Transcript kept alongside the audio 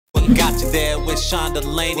Got you there with Sean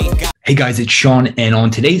Delaney. Hey guys, it's Sean, and on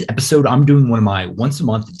today's episode, I'm doing one of my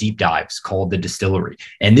once-a-month deep dives called The Distillery.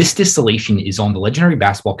 And this distillation is on the legendary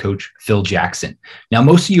basketball coach, Phil Jackson. Now,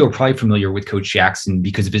 most of you are probably familiar with Coach Jackson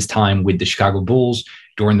because of his time with the Chicago Bulls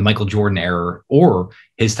during the Michael Jordan era, or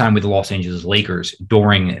his time with the Los Angeles Lakers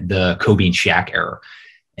during the Kobe and Shaq era.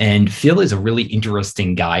 And Phil is a really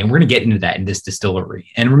interesting guy, and we're going to get into that in this distillery.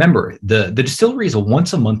 And remember, the distillery is a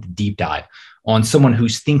once-a-month deep dive on someone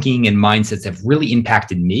whose thinking and mindsets have really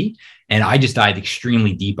impacted me, and I just dive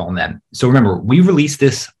extremely deep on them. So remember, we release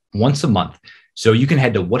this once a month. So you can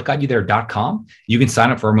head to whatgotyouthere.com. You can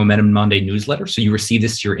sign up for our Momentum Monday newsletter so you receive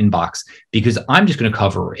this to your inbox, because I'm just going to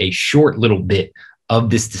cover a short little bit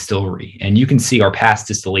of this distillery. And you can see our past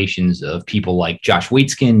distillations of people like Josh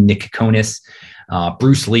Waitskin, Nick Kokonis,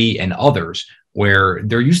 Bruce Lee, and others, where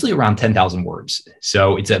they're usually around 10,000 words.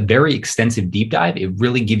 So it's a very extensive deep dive. It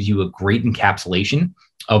really gives you a great encapsulation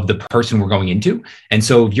of the person we're going into. And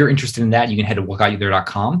so if you're interested in that, you can head to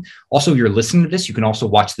whatgotyouthere.com. Also, if you're listening to this, you can also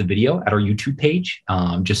watch the video at our YouTube page.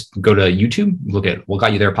 Just go to YouTube, look at What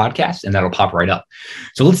Got You There podcast, and that'll pop right up.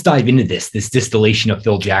 So let's dive into this distillation of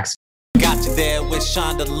Phil Jackson. Got you there with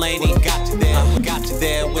Sean Delaney. Got you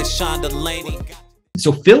there with Sean Delaney.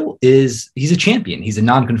 So Phil he's a champion. He's a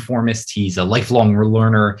nonconformist. He's a lifelong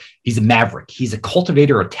learner. He's a maverick. He's a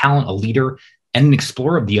cultivator of talent, a leader, and an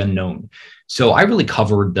explorer of the unknown. So I really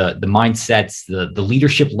covered the mindsets, the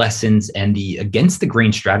leadership lessons, and the against the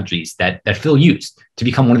grain strategies that Phil used to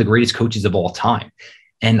become one of the greatest coaches of all time.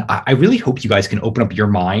 And I really hope you guys can open up your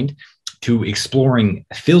mind to exploring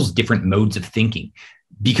Phil's different modes of thinking,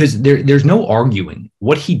 because there's no arguing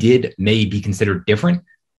what he did may be considered different,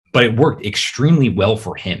 but it worked extremely well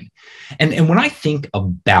for him. And when I think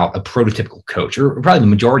about a prototypical coach, or probably the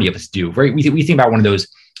majority of us do, right? We think about one of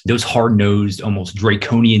those hard-nosed, almost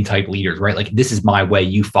draconian type leaders, right? Like, this is my way,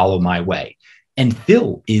 you follow my way. And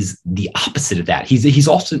Phil is the opposite of that. He's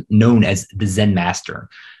also known as the Zen master,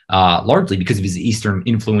 largely because of his Eastern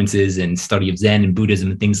influences and study of Zen and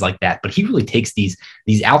Buddhism and things like that. But he really takes these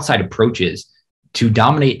outside approaches to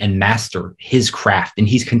dominate and master his craft. And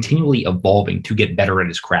he's continually evolving to get better at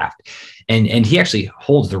his craft. And he actually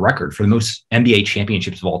holds the record for the most NBA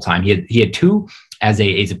championships of all time. He had 2 as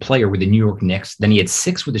a player with the New York Knicks. Then he had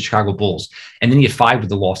 6 with the Chicago Bulls. And then he had 5 with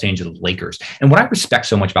the Los Angeles Lakers. And what I respect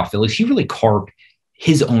so much about Phil is he really carved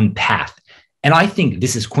his own path. And I think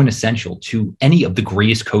this is quintessential to any of the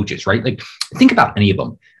greatest coaches, right? Like, think about any of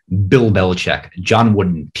them: Bill Belichick, John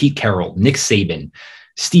Wooden, Pete Carroll, Nick Saban,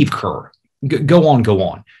 Steve Kerr. Go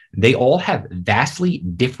on. They all have vastly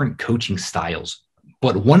different coaching styles,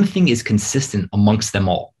 but one thing is consistent amongst them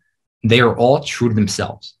all. They are all true to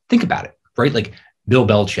themselves. Think about it, right? Like Bill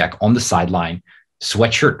Belichick on the sideline,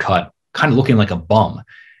 sweatshirt cut, kind of looking like a bum.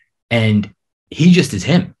 And he just is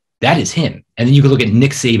him. That is him. And then you can look at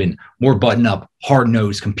Nick Saban, more button up, hard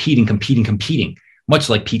nosed, competing, much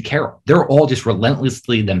like Pete Carroll. They're all just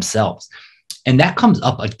relentlessly themselves. And that comes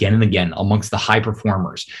up again and again amongst the high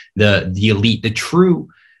performers, the elite, the true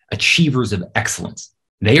achievers of excellence.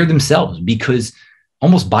 They are themselves, because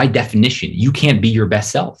almost by definition, you can't be your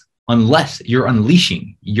best self unless you're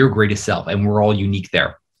unleashing your greatest self. And we're all unique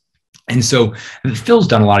there. And so Phil's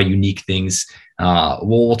done a lot of unique things.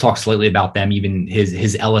 We'll talk slightly about them, even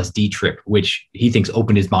his LSD trip, which he thinks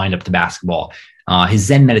opened his mind up to basketball, his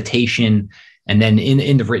Zen meditation. And then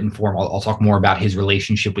in the written form, I'll talk more about his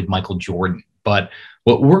relationship with Michael Jordan. But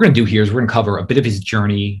what we're going to do here is we're going to cover a bit of his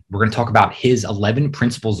journey. We're going to talk about his 11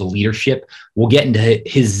 principles of leadership. We'll get into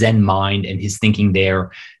his Zen mind and his thinking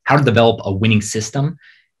there, how to develop a winning system,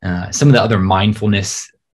 some of the other mindfulness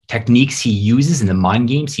techniques he uses in the mind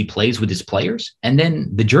games he plays with his players, and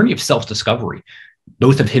then the journey of self-discovery,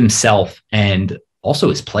 both of himself and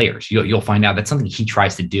also his players. You'll find out that's something he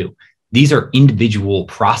tries to do. These are individual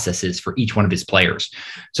processes for each one of his players.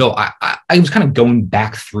 So I was kind of going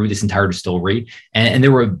back through this entire distillery, and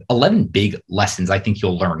there were 11 big lessons I think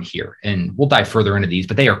you'll learn here. And we'll dive further into these,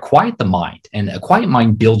 but they are quiet the mind. And a quiet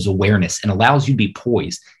mind builds awareness and allows you to be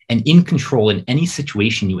poised and in control in any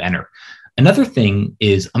situation you enter. Another thing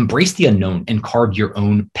is embrace the unknown and carve your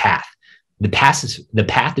own path. The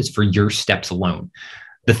path is for your steps alone.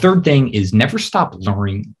 The third thing is never stop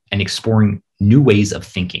learning and exploring new ways of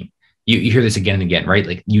thinking. You hear this again and again, right?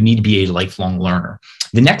 Like, you need to be a lifelong learner.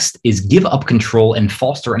 The next is give up control and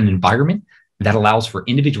foster an environment that allows for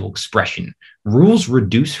individual expression. Rules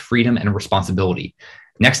reduce freedom and responsibility.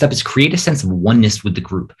 Next up is create a sense of oneness with the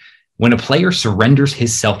group. When a player surrenders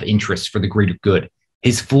his self-interest for the greater good,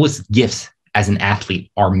 his fullest gifts as an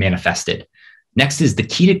athlete are manifested. Next is the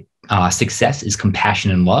key to success is compassion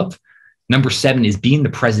and love. Number 7 is be in the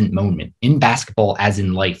present moment. In basketball, as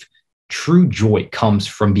in life, True joy comes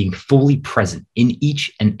from being fully present in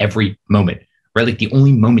each and every moment, right? Like the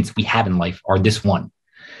only moments we have in life are this one.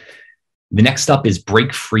 The next up is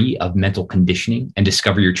break free of mental conditioning and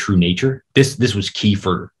discover your true nature. This was key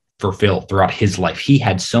for Phil throughout his life. He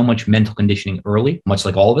had so much mental conditioning early, much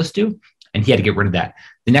like all of us do, and he had to get rid of that.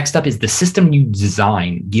 The next up is the system you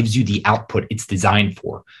design gives you the output it's designed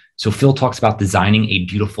for. So Phil talks about designing a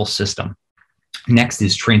beautiful system. Next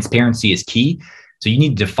is transparency is key. So you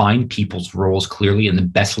need to define people's roles clearly, and the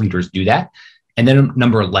best leaders do that. And then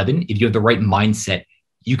number 11, if you have the right mindset,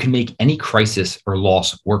 you can make any crisis or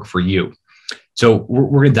loss work for you. So we're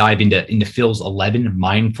going to dive into Phil's 11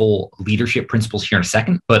 mindful leadership principles here in a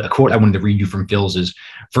second. But a quote I wanted to read you from Phil's is,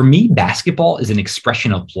 "For me, basketball is an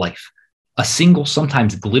expression of life, a single,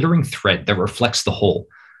 sometimes glittering thread that reflects the whole.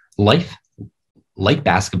 Life, like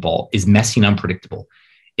basketball, is messy and unpredictable.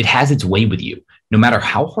 It has its way with you, no matter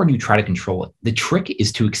how hard you try to control it. The trick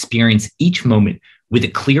is to experience each moment with a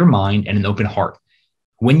clear mind and an open heart.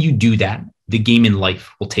 When you do that, the game in life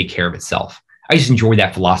will take care of itself." I just enjoy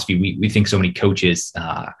that philosophy. We think so many coaches,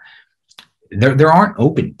 they aren't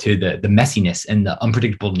open to the messiness and the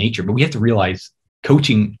unpredictable nature, but we have to realize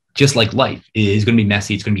coaching, just like life, is going to be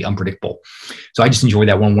messy. It's going to be unpredictable. So I just enjoy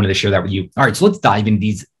that one. Wanted to share that with you. All right, so let's dive into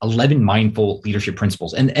these 11 mindful leadership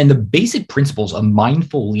principles and the basic principles of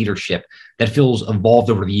mindful leadership that Phil's evolved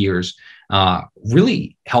over the years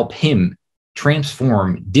really help him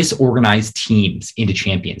transform disorganized teams into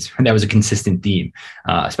champions. And that was a consistent theme,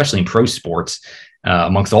 especially in pro sports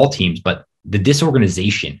amongst all teams. But the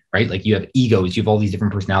disorganization, right? Like you have egos, you have all these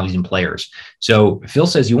different personalities and players. So Phil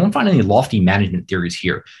says you won't find any lofty management theories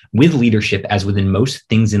here. With leadership, as within most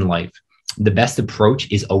things in life, the best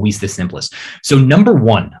approach is always the simplest. So number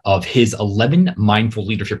one of his 11 mindful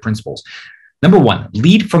leadership principles, number one,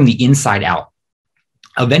 lead from the inside out.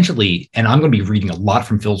 Eventually, and I'm going to be reading a lot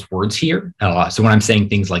from Phil's words here. So when I'm saying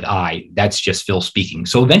things like that's just Phil speaking.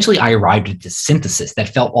 So eventually I arrived at this synthesis that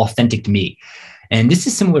felt authentic to me. And this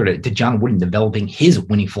is similar to John Wooden developing his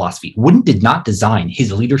winning philosophy. Wooden did not design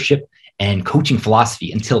his leadership and coaching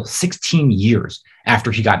philosophy until 16 years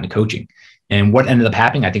after he got into coaching. And what ended up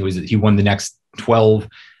happening, I think it was he won the next 12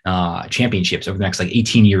 championships over the next like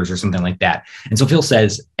 18 years or something like that. And so Phil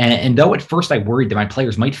says, and though at first I worried that my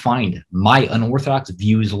players might find my unorthodox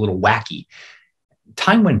views a little wacky,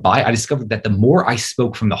 time went by, I discovered that the more I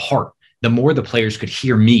spoke from the heart, the more the players could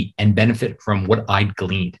hear me and benefit from what I'd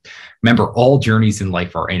gleaned. Remember, all journeys in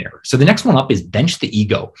life are in error. So the next one up is bench the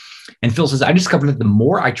ego. And Phil says, I discovered that the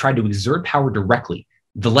more I tried to exert power directly,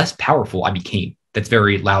 the less powerful I became. That's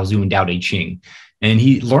very Lao Tzu and Tao Te Ching. And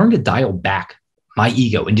he learned to dial back my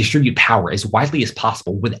ego and distribute power as widely as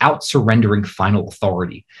possible without surrendering final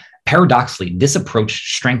authority. Paradoxically, this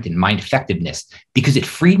approach strengthened my effectiveness because it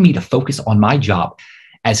freed me to focus on my job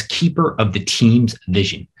as keeper of the team's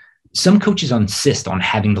vision. Some coaches insist on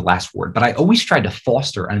having the last word, but I always tried to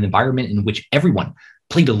foster an environment in which everyone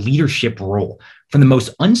played a leadership role, from the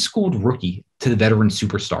most unschooled rookie to the veteran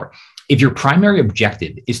superstar. If your primary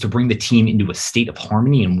objective is to bring the team into a state of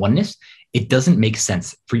harmony and oneness, it doesn't make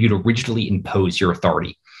sense for you to rigidly impose your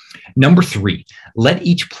authority. Number 3, let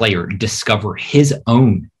each player discover his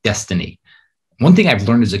own destiny. One thing I've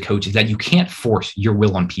learned as a coach is that you can't force your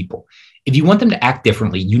will on people. If you want them to act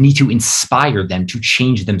differently, you need to inspire them to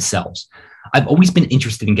change themselves. I've always been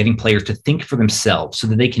interested in getting players to think for themselves so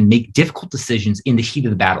that they can make difficult decisions in the heat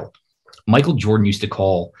of the battle. Michael Jordan used to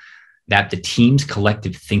call that the team's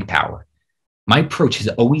collective think power. My approach has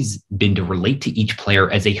always been to relate to each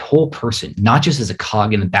player as a whole person, not just as a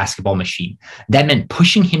cog in the basketball machine. That meant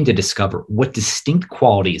pushing him to discover what distinct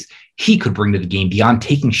qualities he could bring to the game beyond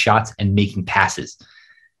taking shots and making passes.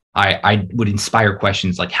 I would inspire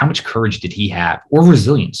questions like, how much courage did he have? Or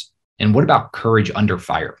resilience? And what about courage under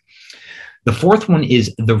fire? The fourth one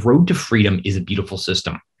is the road to freedom is a beautiful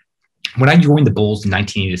system. When I joined the Bulls in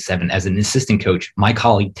 1987 as an assistant coach, my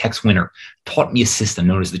colleague Tex Winter taught me a system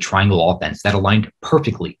known as the triangle offense that aligned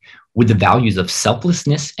perfectly with the values of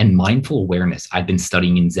selflessness and mindful awareness I'd been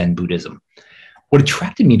studying in Zen Buddhism. What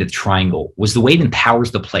attracted me to the triangle was the way it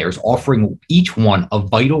empowers the players, offering each one a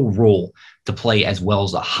vital role to play as well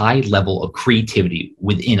as a high level of creativity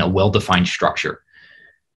within a well-defined structure.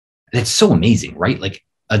 That's so amazing, right? Like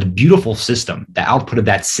a beautiful system, the output of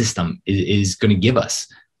that system is going to give us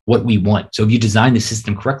what we want. So if you design the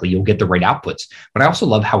system correctly, you'll get the right outputs. But I also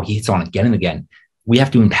love how he hits on again and again. We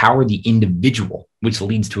have to empower the individual, which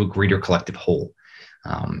leads to a greater collective whole.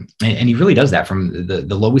 And he really does that from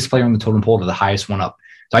the lowest player on the totem pole to the highest one up.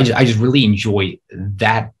 So I just really enjoy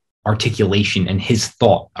that articulation and his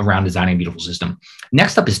thought around designing a beautiful system.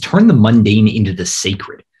 Next up is turn the mundane into the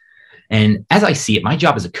sacred. And as I see it, my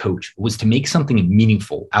job as a coach was to make something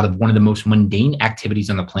meaningful out of one of the most mundane activities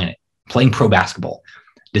on the planet, playing pro basketball.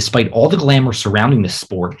 Despite all the glamour surrounding this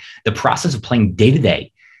sport, the process of playing day to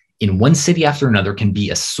day in one city after another can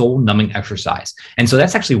be a soul-numbing exercise. And so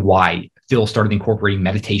that's actually why Phil started incorporating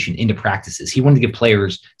meditation into practices. He wanted to give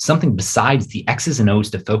players something besides the X's and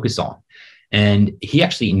O's to focus on. And he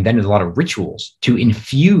actually invented a lot of rituals to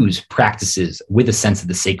infuse practices with a sense of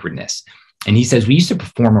the sacredness. And he says, we used to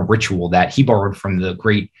perform a ritual that he borrowed from the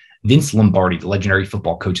great Vince Lombardi, the legendary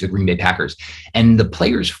football coach of the Green Bay Packers. And the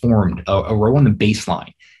players formed a row on the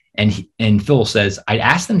baseline. And Phil says, I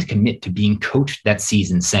asked them to commit to being coached that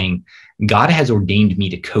season, saying, God has ordained me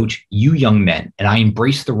to coach you young men, and I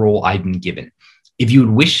embrace the role I've been given. If you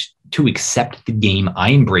would wish to accept the game I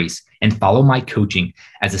embrace and follow my coaching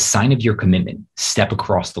as a sign of your commitment, step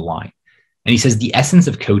across the line. And he says the essence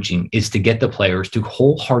of coaching is to get the players to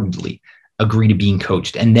wholeheartedly agree to being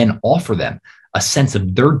coached and then offer them a sense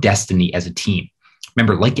of their destiny as a team.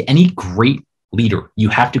 Remember, like any great leader, you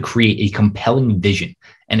have to create a compelling vision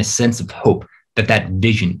and a sense of hope that that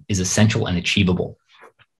vision is essential and achievable.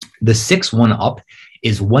 The 6-1 up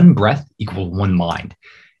is one breath equals one mind.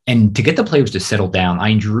 And to get the players to settle down, I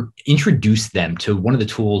introduced them to one of the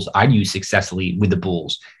tools I use successfully with the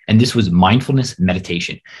Bulls. And this was mindfulness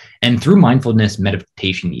meditation. And through mindfulness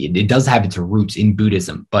meditation, it does have its roots in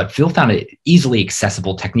Buddhism, but Phil found it easily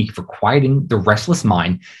accessible technique for quieting the restless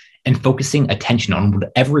mind and focusing attention on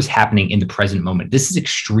whatever is happening in the present moment. This is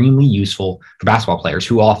extremely useful for basketball players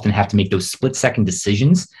who often have to make those split-second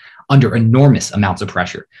decisions under enormous amounts of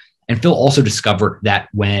pressure. And Phil also discovered that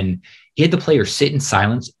when he had the players sit in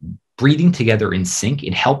silence, breathing together in sync,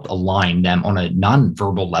 it helped align them on a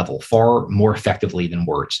nonverbal level far more effectively than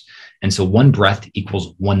words. And so one breath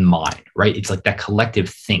equals one mind, right? It's like that collective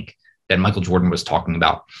think that Michael Jordan was talking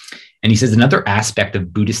about. And he says another aspect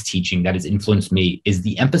of Buddhist teaching that has influenced me is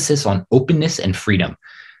the emphasis on openness and freedom.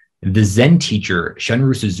 The Zen teacher,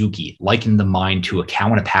 Shunryu Suzuki, likened the mind to a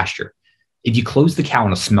cow in a pasture. If you close the cow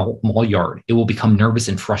in a small yard, it will become nervous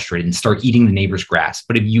and frustrated and start eating the neighbor's grass.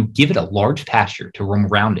 But if you give it a large pasture to roam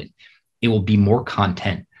around in, it will be more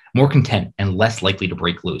content, and less likely to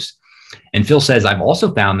break loose. And Phil says, I've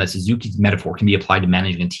also found that Suzuki's metaphor can be applied to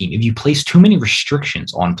managing a team. If you place too many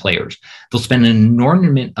restrictions on players, they'll spend an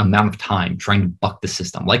inordinate amount of time trying to buck the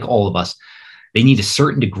system. Like all of us, they need a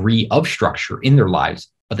certain degree of structure in their lives,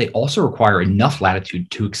 but they also require enough latitude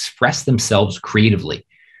to express themselves creatively.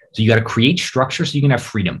 So you got to create structure so you can have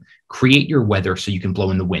freedom, create your weather so you can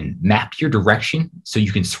blow in the wind, map your direction so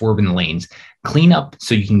you can swerve in the lanes, clean up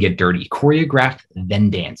so you can get dirty, choreograph, then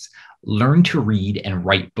dance, learn to read and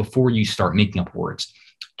write before you start making up words,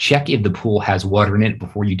 check if the pool has water in it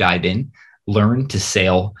before you dive in, learn to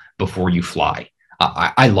sail before you fly.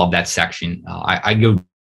 I love that section. I go,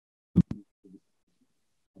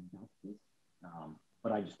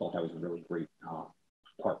 but I just thought that was a really great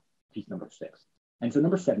part, piece number 6. And so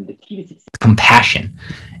number 7, the key to success, compassion.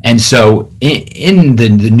 And so in the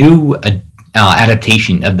new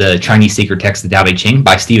adaptation of the Chinese sacred text, the Tao Te Ching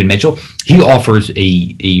by Stephen Mitchell, he offers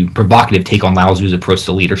a provocative take on Lao Tzu's approach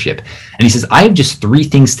to leadership. And he says, I have just 3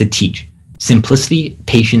 things to teach: simplicity,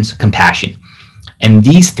 patience, compassion. And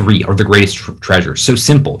these 3 are the greatest treasures. So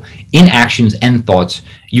simple. In actions and thoughts,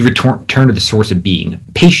 you return to the source of being.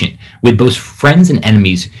 Patient. With both friends and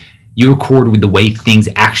enemies, you accord with the way things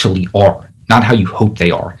actually are, not how you hope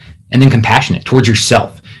they are. And then compassionate towards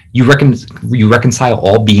yourself. You reconcile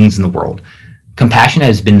all beings in the world. Compassion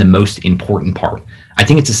has been the most important part. I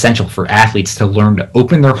think it's essential for athletes to learn to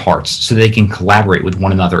open their hearts so they can collaborate with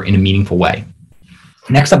one another in a meaningful way.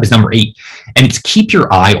 Next up is number 8, and it's keep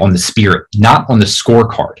your eye on the spirit, not on the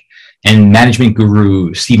scorecard. And management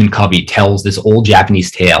guru Stephen Covey tells this old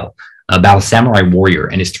Japanese tale about a samurai warrior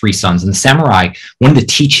and his 3 sons. And the samurai wanted to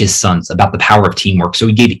teach his sons about the power of teamwork. So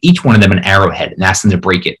he gave each one of them an arrowhead and asked them to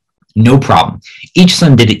break it. No problem. Each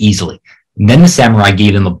son did it easily. And then the samurai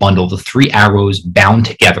gave them a bundle of the 3 arrows bound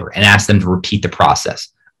together and asked them to repeat the process,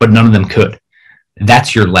 but none of them could.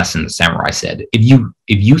 That's your lesson, the samurai said. If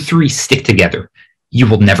you 3 stick together, you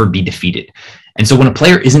will never be defeated. And so when a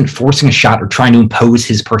player isn't forcing a shot or trying to impose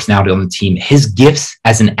his personality on the team, his gifts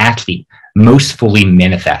as an athlete most fully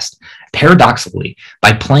manifest. Paradoxically,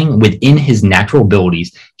 by playing within his natural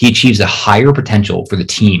abilities, he achieves a higher potential for the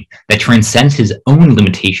team that transcends his own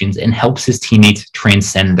limitations and helps his teammates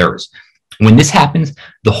transcend theirs. When this happens,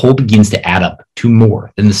 the whole begins to add up to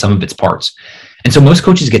more than the sum of its parts. And so most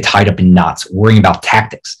coaches get tied up in knots worrying about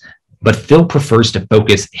tactics, but Phil prefers to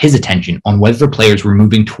focus his attention on whether the players were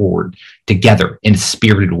moving toward together in a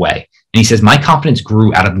spirited way. And he says, my confidence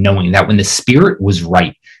grew out of knowing that when the spirit was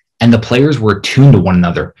right and the players were attuned to one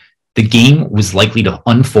another, the game was likely to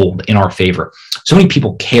unfold in our favor. So many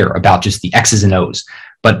people care about just the X's and O's,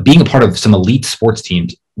 but being a part of some elite sports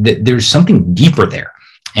teams, there's something deeper there.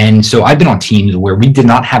 And so I've been on teams where we did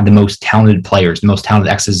not have the most talented players, the most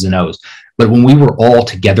talented X's and O's, but when we were all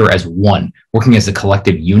together as one, working as a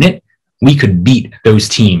collective unit, we could beat those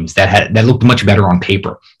teams that looked much better on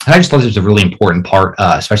paper. And I just thought this was a really important part,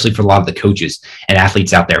 especially for a lot of the coaches and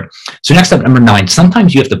athletes out there. So next up, number 9,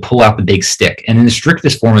 sometimes you have to pull out the big stick. And in the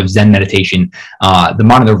strictest form of Zen meditation, the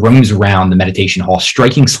monitor roams around the meditation hall,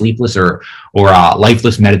 striking sleepless or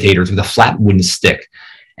lifeless meditators with a flat wooden stick.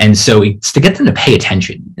 And so it's to get them to pay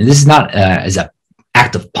attention. And this is not as an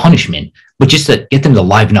act of punishment, but just to get them to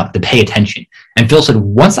liven up, to pay attention. And Phil said,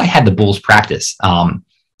 once I had the Bulls practice,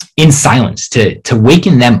 in silence to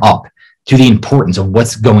waken them up to the importance of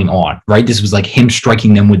what's going on, right? This was like him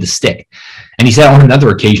striking them with the stick. And he said on another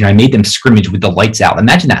occasion, I made them scrimmage with the lights out.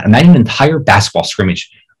 Imagine that. Imagine an entire basketball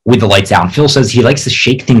scrimmage with the lights out. And Phil says he likes to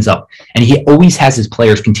shake things up, and he always has his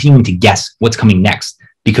players continuing to guess what's coming next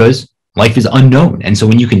because life is unknown. And so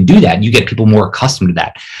when you can do that, you get people more accustomed to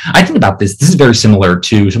that. I think about this. This is very similar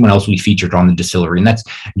to someone else we featured on the Distillery, and that's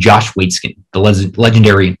Josh Waitzkin, the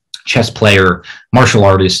legendary chess player, martial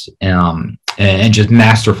artist, and just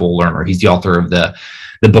masterful learner. He's the author of the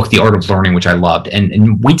book, The Art of Learning, which I loved.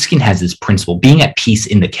 And Waitzkin has this principle, being at peace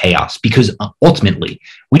in the chaos, because ultimately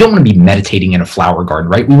we don't want to be meditating in a flower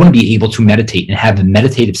garden, right? We want to be able to meditate and have a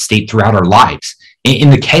meditative state throughout our lives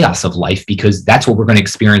in the chaos of life, because that's what we're going to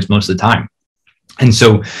experience most of the time. And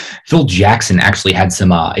so Phil Jackson actually had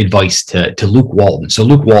some advice to Luke Walton. So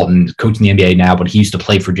Luke Walton, coaching the NBA now, but he used to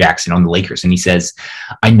play for Jackson on the Lakers. And he says,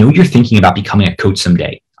 I know you're thinking about becoming a coach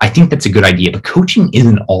someday. I think that's a good idea, but coaching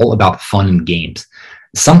isn't all about fun and games.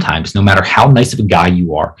 Sometimes, no matter how nice of a guy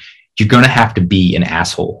you are, you're going to have to be an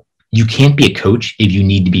asshole. You can't be a coach if you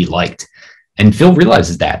need to be liked. And Phil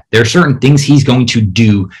realizes that there are certain things he's going to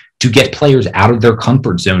do to get players out of their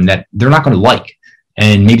comfort zone that they're not going to like.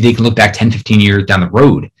 And maybe they can look back 10, 15 years down the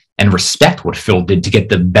road and respect what Phil did to get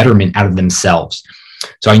the betterment out of themselves.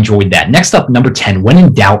 So I enjoyed that. Next up, number 10, when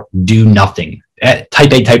in doubt, do nothing.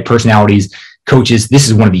 Type A type personalities, coaches, this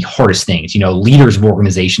is one of the hardest things. Leaders of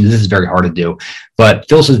organizations, this is very hard to do. But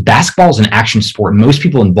Phil says basketball is an action sport. And most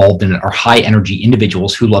people involved in it are high energy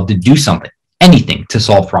individuals who love to do something, anything to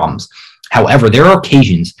solve problems. However, there are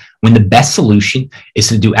occasions when the best solution is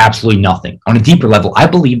to do absolutely nothing. On a deeper level, I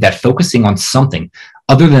believe that focusing on something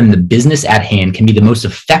other than the business at hand can be the most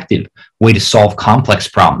effective way to solve complex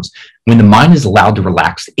problems. When the mind is allowed to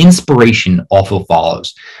relax, inspiration also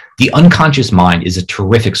follows. The unconscious mind is a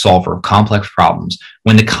terrific solver of complex problems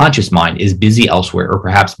when the conscious mind is busy elsewhere, or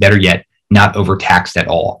perhaps better yet, not overtaxed at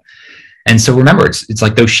all. And so remember, it's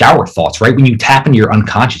like those shower thoughts, right? When you tap into your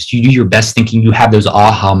unconscious, you do your best thinking, you have those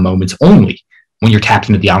aha moments only when you're tapped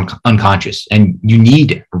into the unconscious. And you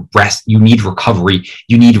need rest, you need recovery,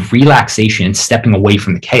 you need relaxation and stepping away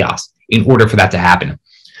from the chaos in order for that to happen.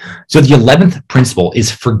 So the 11th principle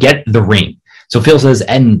is forget the ring. So Phil says,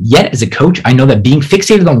 and yet as a coach, I know that being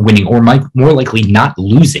fixated on winning, or more likely not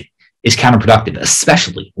losing, is counterproductive,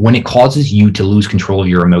 especially when it causes you to lose control of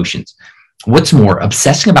your emotions. What's more,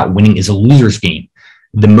 obsessing about winning is a loser's game.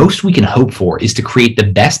 The most we can hope for is to create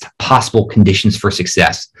the best possible conditions for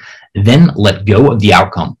success, then let go of the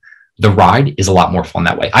outcome. The ride is a lot more fun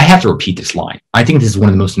that way. I have to repeat this line. I think this is one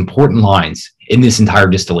of the most important lines in this entire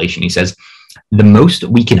distillation. He says, the most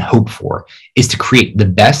we can hope for is to create the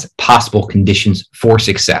best possible conditions for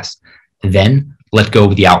success, then let go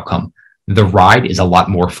of the outcome. The ride is a lot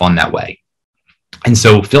more fun that way. And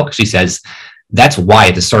so Phil actually says, that's why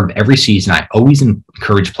at the start of every season, I always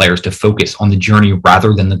encourage players to focus on the journey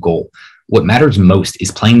rather than the goal. What matters most is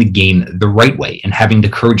playing the game the right way and having the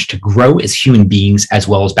courage to grow as human beings as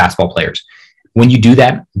well as basketball players. When you do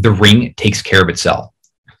that, the ring takes care of itself.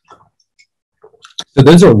 So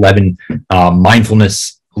those are 11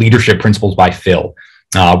 mindfulness leadership principles by Phil.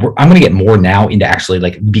 I'm going to get more now into actually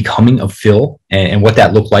like becoming a Phil and what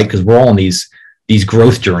that looked like, because we're all on these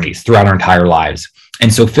growth journeys throughout our entire lives.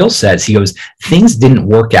 And so Phil says, he goes, things didn't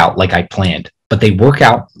work out like I planned, but they worked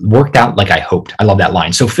out like I hoped. I love that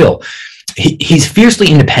line. So Phil, he's fiercely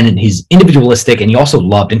independent, he's individualistic, and he also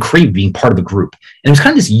loved and craved being part of a group. And it was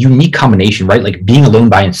kind of this unique combination, right? Like being alone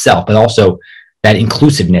by himself, but also that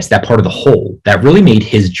inclusiveness, that part of the whole, that really made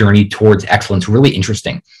his journey towards excellence really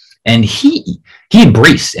interesting. And he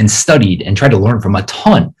embraced and studied and tried to learn from a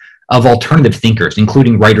ton of alternative thinkers,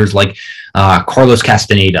 including writers like Carlos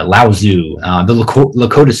Castaneda, Lao Tzu, the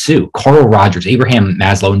Lakota Sioux, Carl Rogers, Abraham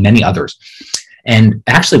Maslow, and many others. And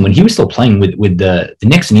actually, when he was still playing with the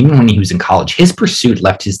Knicks, and even when he was in college, his pursuit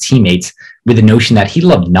left his teammates with the notion that he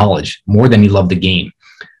loved knowledge more than he loved the game.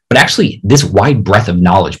 But actually, this wide breadth of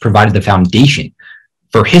knowledge provided the foundation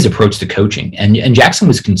for his approach to coaching. And Jackson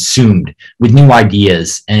was consumed with new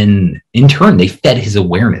ideas. And in turn, they fed his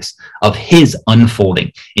awareness of his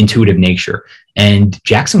unfolding intuitive nature. And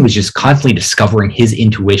Jackson was just constantly discovering his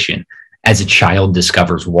intuition as a child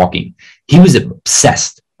discovers walking. He was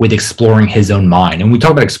obsessed with exploring his own mind. And when we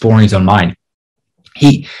talk about exploring his own mind,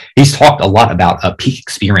 he's talked a lot about a peak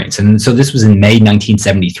experience. And so this was in May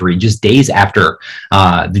 1973, just days after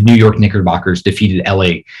the New York Knickerbockers defeated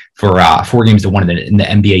LA for 4-1 in the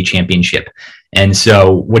NBA championship. And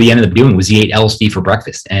so what he ended up doing was he ate LSD for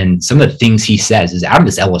breakfast. And some of the things he says is out of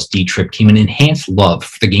this LSD trip came an enhanced love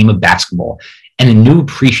for the game of basketball and a new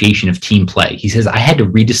appreciation of team play. He says, I had to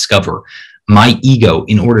rediscover my ego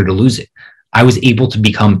in order to lose it. I was able to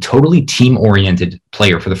become totally team-oriented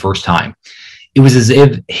player for the first time. It was as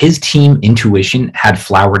if his team intuition had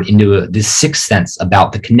flowered into this sixth sense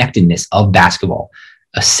about the connectedness of basketball,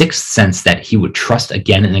 a sixth sense that he would trust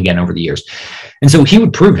again and again over the years. And so he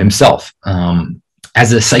would prove himself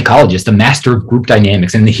as a psychologist, a master of group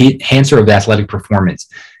dynamics and the enhancer of athletic performance.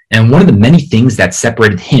 And one of the many things that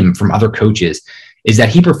separated him from other coaches is that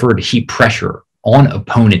he preferred to heap pressure on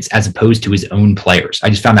opponents as opposed to his own players. I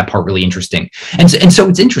just found that part really interesting. And so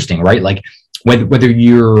it's interesting, right? Like, whether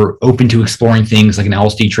you're open to exploring things like an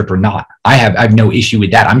LSD trip or not, I have no issue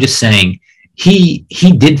with that. I'm just saying he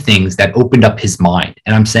did things that opened up his mind.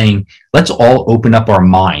 And I'm saying, let's all open up our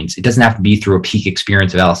minds. It doesn't have to be through a peak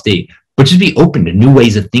experience of LSD, but just be open to new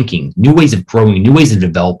ways of thinking, new ways of growing, new ways of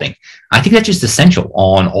developing. I think that's just essential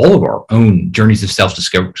on all of our own journeys of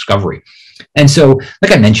self-discovery. And so,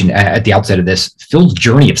 like I mentioned at the outset of this, Phil's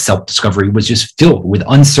journey of self-discovery was just filled with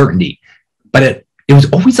uncertainty, but it was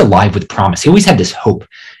always alive with promise. He always had this hope.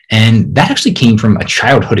 And that actually came from a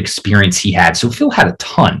childhood experience he had. So Phil had a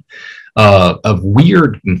ton of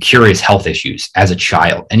weird and curious health issues as a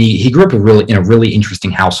child. And he grew up in a really interesting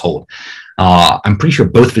household. I'm pretty sure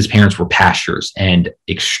both of his parents were pastors and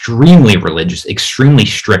extremely religious, extremely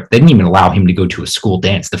strict. They didn't even allow him to go to a school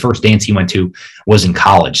dance. The first dance he went to was in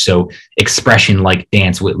college. So expression like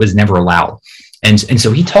dance was never allowed. And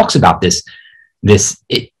so he talks about this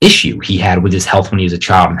issue he had with his health when he was a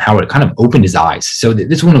child and how it kind of opened his eyes. So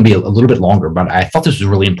this one will be a little bit longer, but I thought this was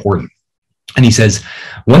really important. And he says,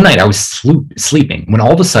 one night I was sleeping when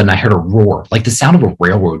all of a sudden I heard a roar, like the sound of a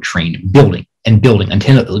railroad train building and building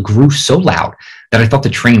until it grew so loud that I thought the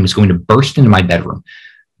train was going to burst into my bedroom.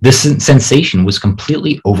 This sensation was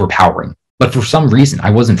completely overpowering, but for some reason I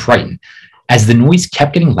wasn't frightened. As the noise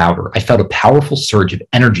kept getting louder, I felt a powerful surge of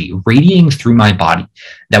energy radiating through my body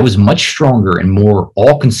that was much stronger and more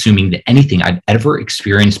all-consuming than anything I'd ever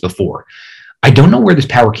experienced before. I don't know where this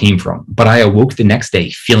power came from, but I awoke the next day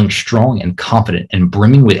feeling strong and confident and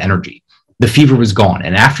brimming with energy. The fever was gone,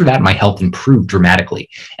 and after that, my health improved dramatically,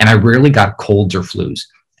 and I rarely got colds or flus.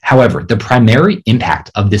 However, the primary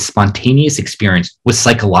impact of this spontaneous experience was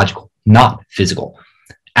psychological, not physical.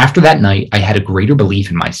 After that night, I had a greater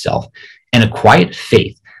belief in myself and a quiet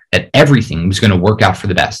faith that everything was going to work out for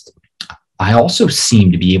the best. I also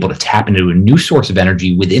seemed to be able to tap into a new source of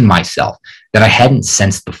energy within myself that I hadn't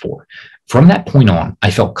sensed before. From that point on,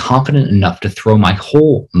 I felt confident enough to throw my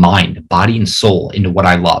whole mind, body, and soul into what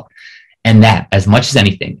I loved. And that, as much as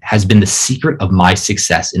anything, has been the secret of my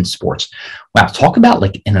success in sports. Wow, talk about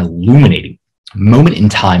like an illuminating moment in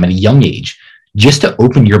time at a young age, just to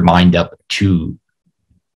open your mind up to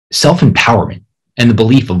self-empowerment and the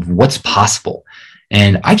belief of what's possible.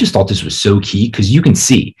 And I just thought this was so key because you can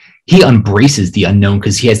see he embraces the unknown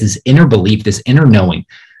because he has this inner belief, this inner knowing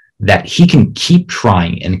that he can keep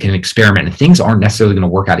trying and can experiment. And things aren't necessarily going to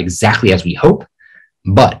work out exactly as we hope,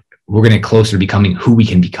 but we're going to get closer to becoming who we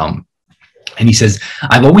can become. And he says,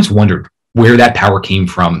 I've always wondered where that power came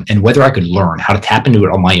from and whether I could learn how to tap into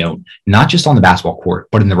it on my own, not just on the basketball court,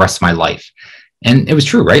 but in the rest of my life. And it was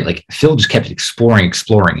true, right? Like Phil just kept exploring.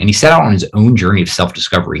 And he set out on his own journey of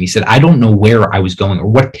self-discovery. He said, I don't know where I was going or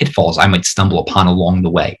what pitfalls I might stumble upon along the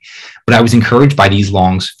way, but I was encouraged by these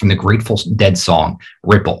longs from the Grateful Dead song,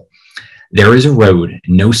 Ripple. There is a road,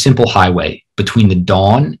 no simple highway, between the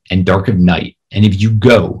dawn and dark of night. And if you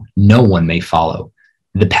go, no one may follow.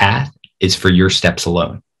 The path is for your steps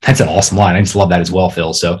alone. That's an awesome line. I just love that as well,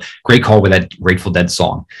 Phil. So great call with that Grateful Dead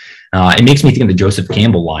song. It makes me think of the Joseph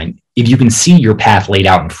Campbell line. If you can see your path laid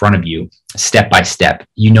out in front of you, step by step,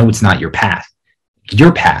 you know it's not your path.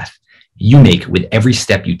 Your path, you make with every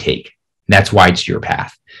step you take. That's why it's your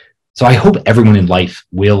path. So I hope everyone in life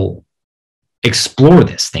will explore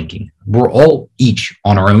this thinking. We're all each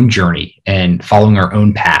on our own journey and following our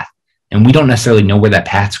own path. And we don't necessarily know where that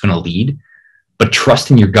path's going to lead, but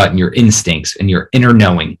trust in your gut and your instincts and your inner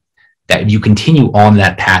knowing that if you continue on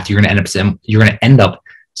that path, you're going to end up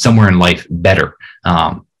somewhere in life better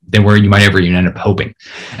than where you might ever even end up hoping.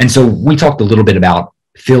 And so we talked a little bit about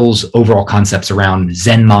Phil's overall concepts around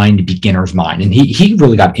Zen mind, beginner's mind. And he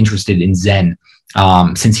really got interested in Zen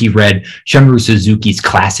since he read Shunryu Suzuki's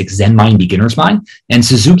classic Zen Mind, Beginner's Mind. And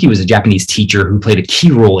Suzuki was a Japanese teacher who played a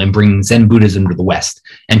key role in bringing Zen Buddhism to the West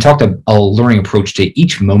and talked a learning approach to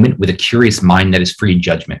each moment with a curious mind that is free of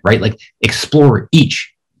judgment, right? Like explore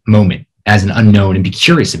each moment as an unknown and be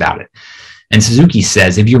curious about it. And Suzuki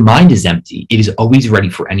says, if your mind is empty, it is always ready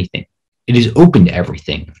for anything. It is open to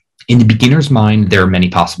everything. In the beginner's mind, there are many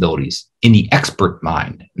possibilities. In the expert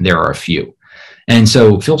mind, there are a few. And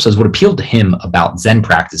so Phil says what appealed to him about Zen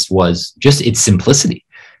practice was just its simplicity.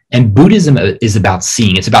 And Buddhism is about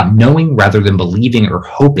seeing. It's about knowing rather than believing or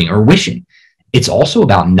hoping or wishing. It's also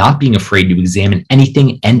about not being afraid to examine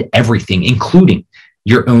anything and everything, including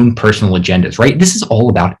your own personal agendas, right? This is all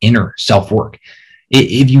about inner self-work.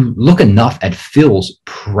 If you look enough at Phil's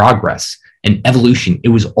progress and evolution, it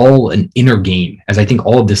was all an inner game, as I think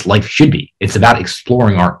all of this life should be. It's about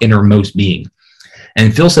exploring our innermost being.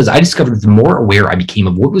 And Phil says, I discovered that the more aware I became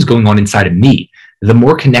of what was going on inside of me, the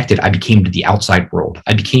more connected I became to the outside world.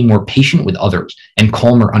 I became more patient with others and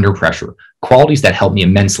calmer under pressure, qualities that helped me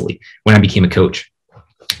immensely when I became a coach.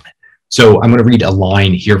 So I'm going to read a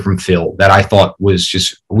line here from Phil that I thought was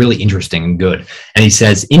just really interesting and good. And he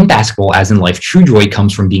says, in basketball, as in life, true joy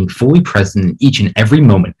comes from being fully present in each and every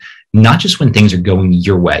moment, not just when things are going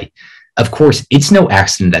your way. Of course, it's no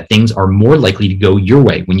accident that things are more likely to go your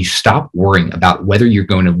way when you stop worrying about whether you're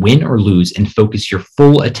going to win or lose and focus your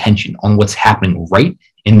full attention on what's happening right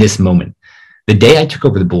in this moment. The day I took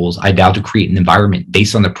over the Bulls, I vowed to create an environment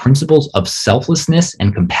based on the principles of selflessness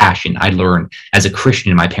and compassion I learned as a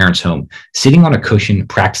Christian in my parents' home, sitting on a cushion,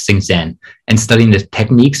 practicing Zen, and studying the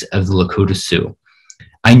techniques of the Lakota Sioux.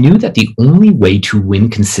 I knew that the only way to win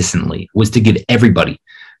consistently was to give everybody,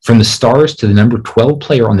 from the stars to the number 12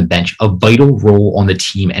 player on the bench, a vital role on the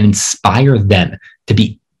team and inspire them to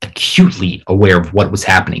be acutely aware of what was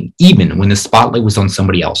happening, even when the spotlight was on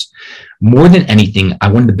somebody else. More than anything,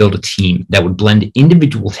 I wanted to build a team that would blend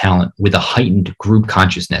individual talent with a heightened group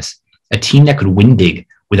consciousness, a team that could win big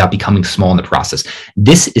without becoming small in the process.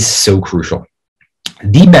 This is so crucial.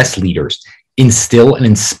 The best leaders instill and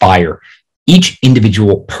inspire each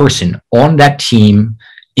individual person on that team,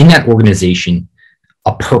 in that organization,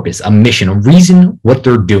 a purpose, a mission, a reason what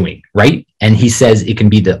they're doing, right? And he says it can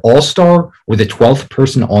be the all-star or the 12th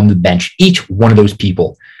person on the bench. Each one of those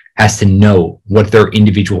people has to know what their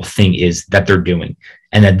individual thing is that they're doing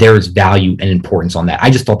and that there is value and importance on that. I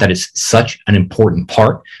just thought that is such an important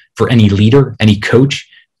part for any leader, any coach,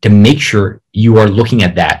 to make sure you are looking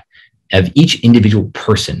at that of each individual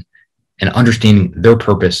person and understanding their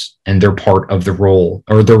purpose and their part of the role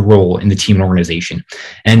or their role in the team and organization.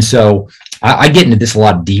 And so I get into this a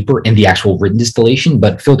lot deeper in the actual written distillation,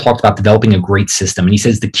 but Phil talked about developing a great system. And he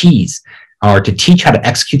says the keys are to teach how to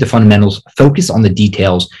execute the fundamentals, focus on the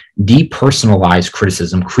details, depersonalize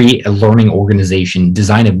criticism, create a learning organization,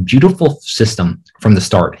 design a beautiful system from the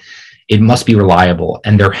start. It must be reliable,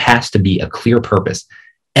 and there has to be a clear purpose.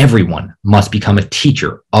 Everyone must become a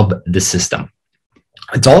teacher of the system.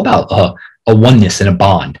 It's all about a oneness and a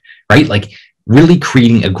bond, right? Like really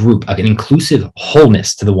creating a group, an inclusive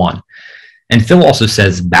wholeness to the one. And Phil also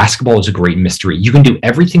says basketball is a great mystery. You can do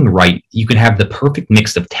everything right. You can have the perfect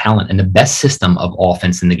mix of talent and the best system of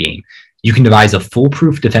offense in the game. You can devise a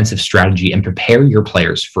foolproof defensive strategy and prepare your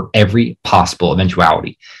players for every possible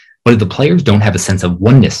eventuality. But if the players don't have a sense of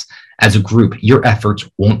oneness as a group, your efforts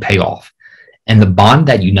won't pay off. And the bond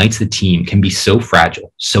that unites the team can be so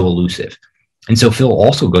fragile, so elusive. And so Phil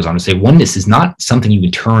also goes on to say, oneness is not something you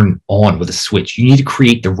can turn on with a switch. You need to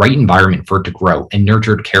create the right environment for it to grow and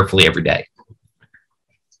nurture it carefully every day.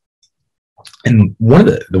 And one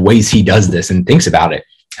of the ways he does this and thinks about it,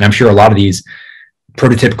 and I'm sure a lot of these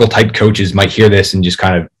prototypical type coaches might hear this and just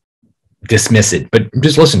kind of dismiss it, but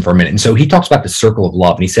just listen for a minute. And so he talks about the circle of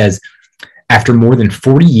love. And he says, after more than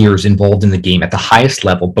 40 years involved in the game at the highest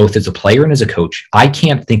level, both as a player and as a coach, I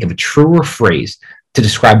can't think of a truer phrase to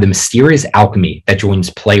describe the mysterious alchemy that joins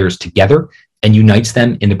players together and unites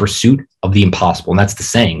them in the pursuit of the impossible. And that's the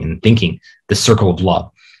saying and thinking, the circle of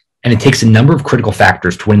love. And it takes a number of critical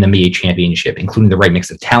factors to win an NBA championship, including the right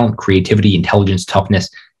mix of talent, creativity, intelligence, toughness,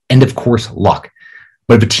 and of course, luck.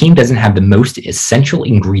 But if a team doesn't have the most essential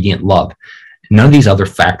ingredient, love, none of these other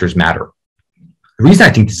factors matter. The reason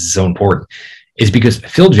I think this is so important is because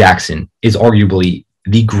Phil Jackson is arguably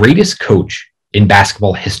the greatest coach in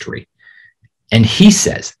basketball history. And he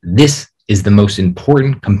says this is the most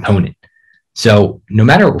important component. So no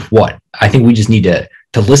matter what, I think we just need to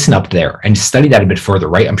to listen up there and study that a bit further,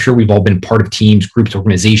 right? I'm sure we've all been part of teams, groups,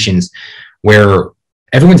 organizations where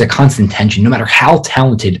everyone's at constant tension, no matter how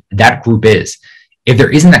talented that group is. If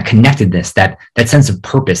there isn't that connectedness, that sense of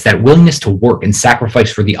purpose, that willingness to work and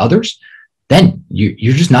sacrifice for the others, then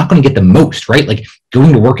you're just not going to get the most, right? Like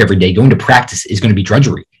going to work every day, going to practice is going to be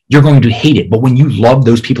drudgery. You're going to hate it. But when you love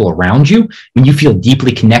those people around you, when you feel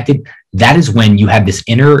deeply connected, that is when you have this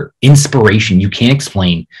inner inspiration you can't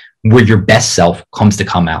explain, where your best self comes to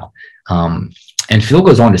come out. And Phil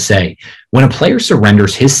goes on to say, when a player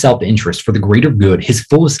surrenders his self-interest for the greater good, his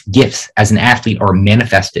fullest gifts as an athlete are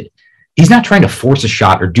manifested. He's not trying to force a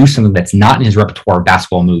shot or do something that's not in his repertoire of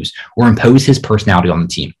basketball moves or impose his personality on the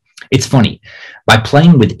team. It's funny. By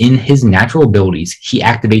playing within his natural abilities, he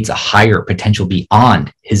activates a higher potential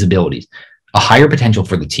beyond his abilities, a higher potential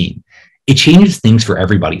for the team. It changes things for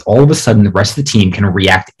everybody. All of a sudden, the rest of the team can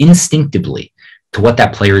react instinctively to what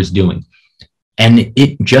that player is doing. And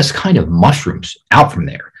it just kind of mushrooms out from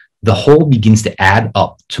there. The whole begins to add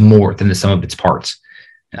up to more than the sum of its parts.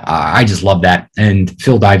 I just love that. And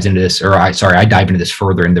Phil dives into this, I dive into this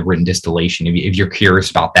further in the written distillation if you're curious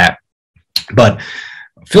about that. But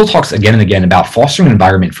Phil talks again and again about fostering an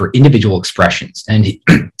environment for individual expressions. And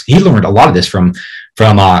he learned a lot of this from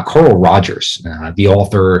Carl Rogers, the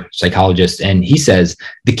author, psychologist. And he says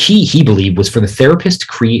the key, he believed, was for the therapist to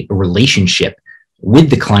create a relationship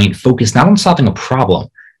with the client focused not on solving a problem,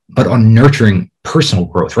 but on nurturing personal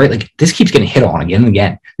growth, right? Like this keeps getting hit on again and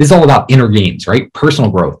again. This is all about inner gains, right?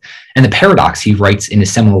 Personal growth. And the paradox he writes in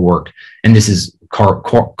his seminal work, and this is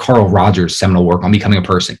Carl Rogers' seminal work on becoming a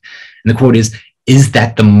person. And the quote is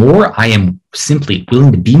that the more I am simply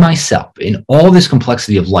willing to be myself in all this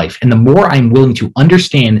complexity of life, and the more I'm willing to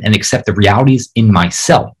understand and accept the realities in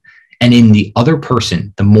myself and in the other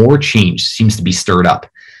person, the more change seems to be stirred up.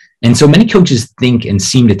 And so many coaches think and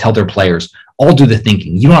seem to tell their players, I'll do the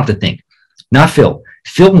thinking. You don't have to think. Not Phil.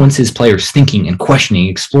 Phil wants his players thinking and questioning,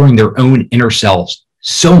 exploring their own inner selves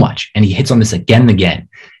so much. And he hits on this again and again.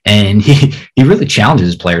 And he really challenges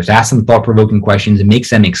his players, asks them thought-provoking questions, and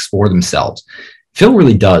makes them explore themselves. Phil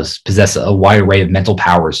really does possess a wide array of mental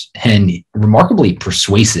powers and remarkably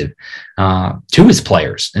persuasive to his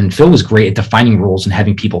players. And Phil was great at defining roles and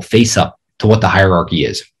having people face up to what the hierarchy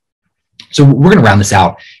is. So we're going to round this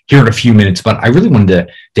out here in a few minutes, but I really wanted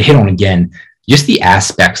to hit on again just the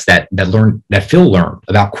aspects that Phil learned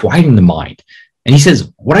about quieting the mind. And he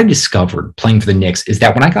says, what I discovered playing for the Knicks is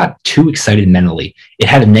that when I got too excited mentally, it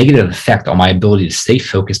had a negative effect on my ability to stay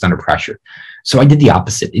focused under pressure. So I did the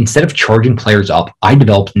opposite. Instead of charging players up, I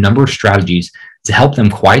developed a number of strategies to help them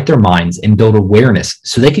quiet their minds and build awareness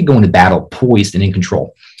so they could go into battle poised and in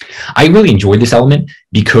control. I really enjoyed this element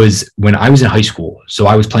because when I was in high school, so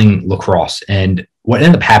I was playing lacrosse, and what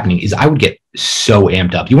ended up happening is I would get so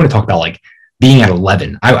amped up. You want to talk about like being at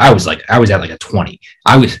 11. I was at like a 20.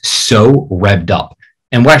 I was so revved up.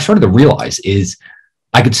 And what I started to realize is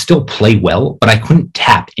I could still play well, but I couldn't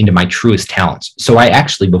tap into my truest talents. So I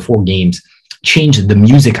actually, before games, changed the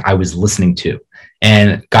music I was listening to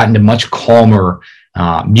and got into much calmer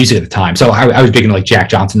music at the time. So I was big into like Jack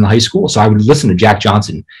Johnson in high school. So I would listen to Jack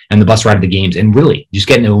Johnson and the bus ride of the games and really just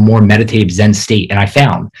get into a more meditative Zen state. And I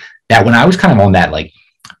found that when I was kind of on that like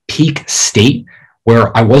peak state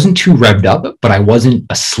where I wasn't too revved up, but I wasn't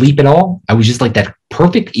asleep at all, I was just like that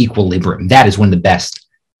perfect equilibrium. That is when the best,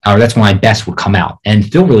 or that's when my best would come out. And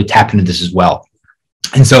Phil really tapped into this as well.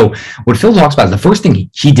 And so what Phil talks about is the first thing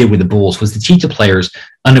he did with the Bulls was to teach the players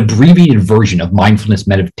an abbreviated version of mindfulness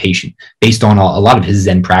meditation based on a lot of his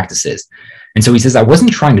Zen practices. And so he says, I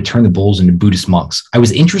wasn't trying to turn the Bulls into Buddhist monks. I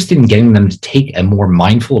was interested in getting them to take a more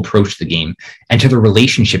mindful approach to the game and to their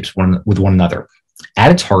relationships with one another.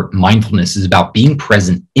 At its heart, mindfulness is about being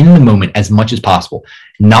present in the moment as much as possible,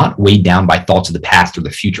 not weighed down by thoughts of the past or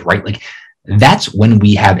the future, right? Like that's when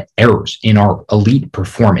we have errors in our elite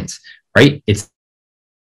performance, right? It's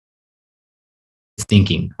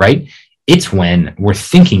thinking, right? It's when we're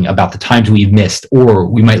thinking about the times we've missed, or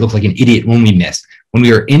we might look like an idiot when we miss. When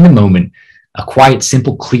we are in the moment, a quiet,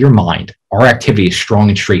 simple, clear mind, our activity is strong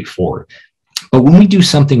and straightforward. But when we do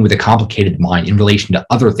something with a complicated mind in relation to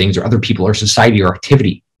other things or other people or society, or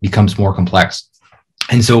activity becomes more complex.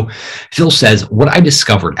 And so Phil says, what I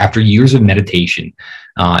discovered after years of meditation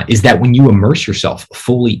is that when you immerse yourself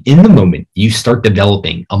fully in the moment, you start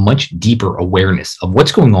developing a much deeper awareness of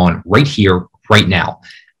what's going on right here, right now.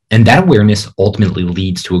 And that awareness ultimately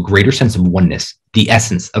leads to a greater sense of oneness, the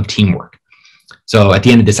essence of teamwork. So at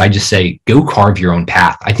the end of this, I just say, go carve your own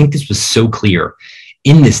path. I think this was so clear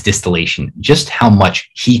in this distillation, just how much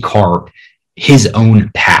he carved his own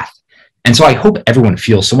path. And so I hope everyone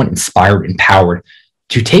feels somewhat inspired, empowered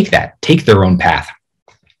to take their own path.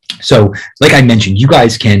 So, like I mentioned, you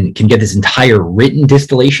guys can get this entire written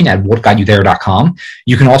distillation at whatgotyouthere.com.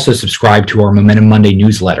 You can also subscribe to our Momentum Monday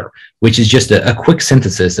newsletter, which is just a quick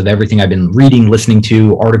synthesis of everything I've been reading, listening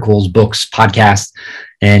to, articles, books, podcasts,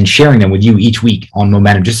 and sharing them with you each week on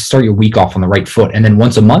Momentum, just to start your week off on the right foot. And then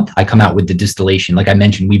once a month, I come out with the distillation. Like I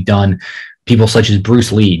mentioned, we've done people such as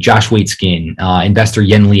Bruce Lee, Josh Waitzkin, investor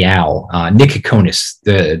Yen Liao, Nick Kokonis,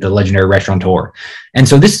 the legendary restaurateur. And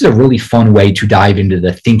so this is a really fun way to dive into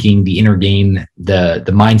the thinking, the inner game, the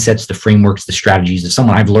mindsets, the frameworks, the strategies of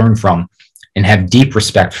someone I've learned from and have deep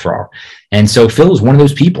respect for. And so Phil is one of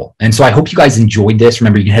those people. And so I hope you guys enjoyed this.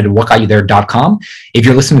 Remember, you can head to whatgotyouthere.com. If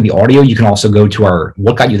you're listening to the audio, you can also go to our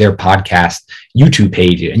What Got You There podcast YouTube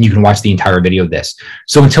page, and you can watch the entire video of this.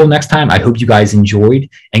 So until next time, I hope you guys enjoyed.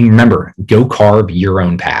 And remember, go carve your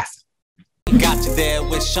own path. Got you there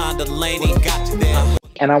with Sean Delaney. Got you there.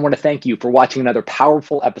 And I want to thank you for watching another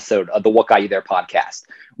powerful episode of the What Got You There podcast.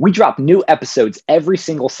 We drop new episodes every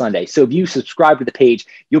single Sunday. So if you subscribe to the page,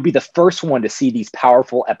 you'll be the first one to see these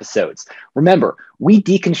powerful episodes. Remember, we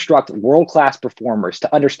deconstruct world-class performers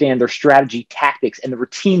to understand their strategy, tactics, and the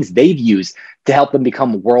routines they've used to help them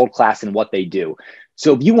become world-class in what they do.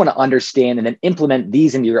 So if you want to understand and then implement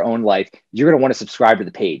these into your own life, you're going to want to subscribe to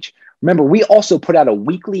the page. Remember, we also put out a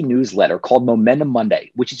weekly newsletter called Momentum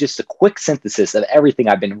Monday, which is just a quick synthesis of everything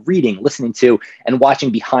I've been reading, listening to, and watching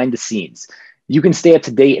behind the scenes. You can stay up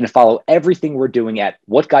to date and follow everything we're doing at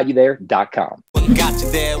whatgotyouthere.com. Got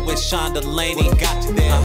you there with Sean Delaney. Got you there.